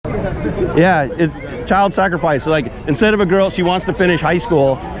Yeah, it's child sacrifice. So like, instead of a girl, she wants to finish high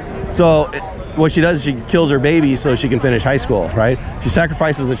school. So what she does is she kills her baby so she can finish high school, right? She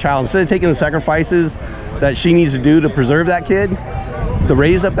sacrifices a child. Instead of taking the sacrifices that she needs to do to preserve that kid, to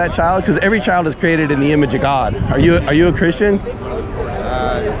raise up that child, because every child is created in the image of God. Are you a Christian?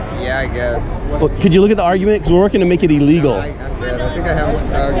 Yeah, I guess. Well, could you look at the argument? Because we're working to make it illegal. I'm good. I think I have.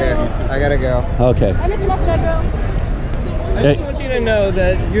 Okay, I gotta go. Okay. I just want you to know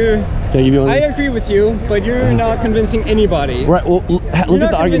that Can I give you one? I agree with you, but you're not convincing anybody. Right. Well, look at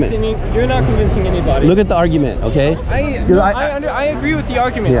the argument. You're not convincing anybody. Look at the argument, okay? I agree with the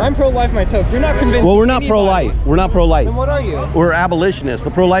argument. Yeah. I'm pro-life myself. You're not convincing. Well, we're not pro-life. We're not pro-life. Then what are you? We're abolitionists.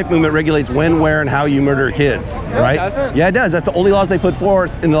 The pro-life movement regulates when, where, and how you murder kids. No, right? it doesn't. Yeah, it does. That's the only laws they put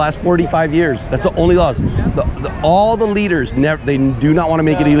forth in the last 45 years. That's the only laws. All the leaders they do not want to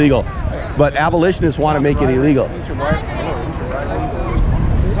make it illegal, but abolitionists want to make it illegal.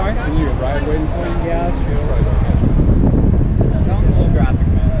 Sorry? Can you ride waiting for you guys? Sounds a little graphic,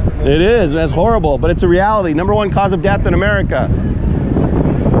 man. It is. That's horrible, but it's a reality. #1 cause of death in America.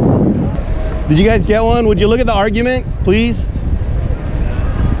 Did you guys get one? Would you look at the argument, please?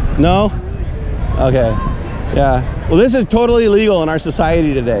 No? Okay. Yeah. Well, this is totally illegal in our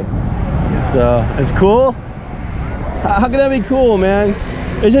society today. So it's cool. How can that be cool, man?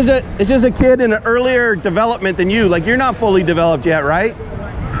 It's just a kid in an earlier development than you. Like, you're not fully developed yet, right?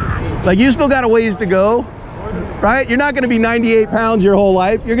 Like, you still got a ways to go, right? You're not going to be 98 pounds your whole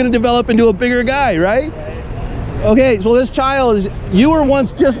life. You're going to develop into a bigger guy, right? Okay, so this child you were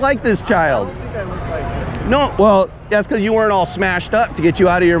once just like this child. No, well, that's because you weren't all smashed up to get you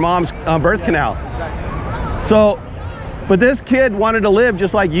out of your mom's birth canal. So, but this kid wanted to live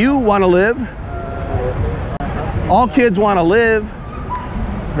just like you want to live. All kids want to live,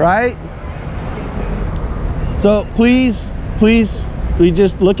 right? So please, we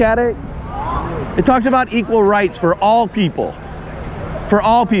just look at it. It talks about equal rights for all people. For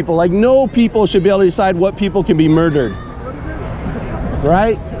all people. Like, no people should be able to decide what people can be murdered.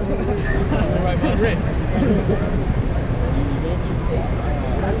 Right?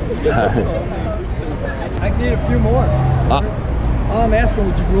 I can need a few more. All I'm asking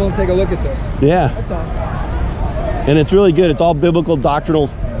is if you're willing to take a look at this. Yeah. That's all. And it's really good. It's all biblical, doctrinal,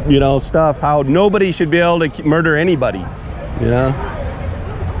 stuff. How nobody should be able to murder anybody. It's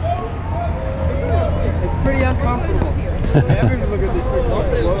pretty uncomfortable. Everyone look at these people.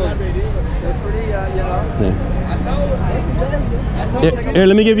 They're pretty, Here,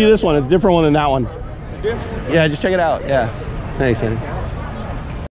 let me give you this one. It's a different one than that one. Yeah, just check it out. Yeah. Thanks, man.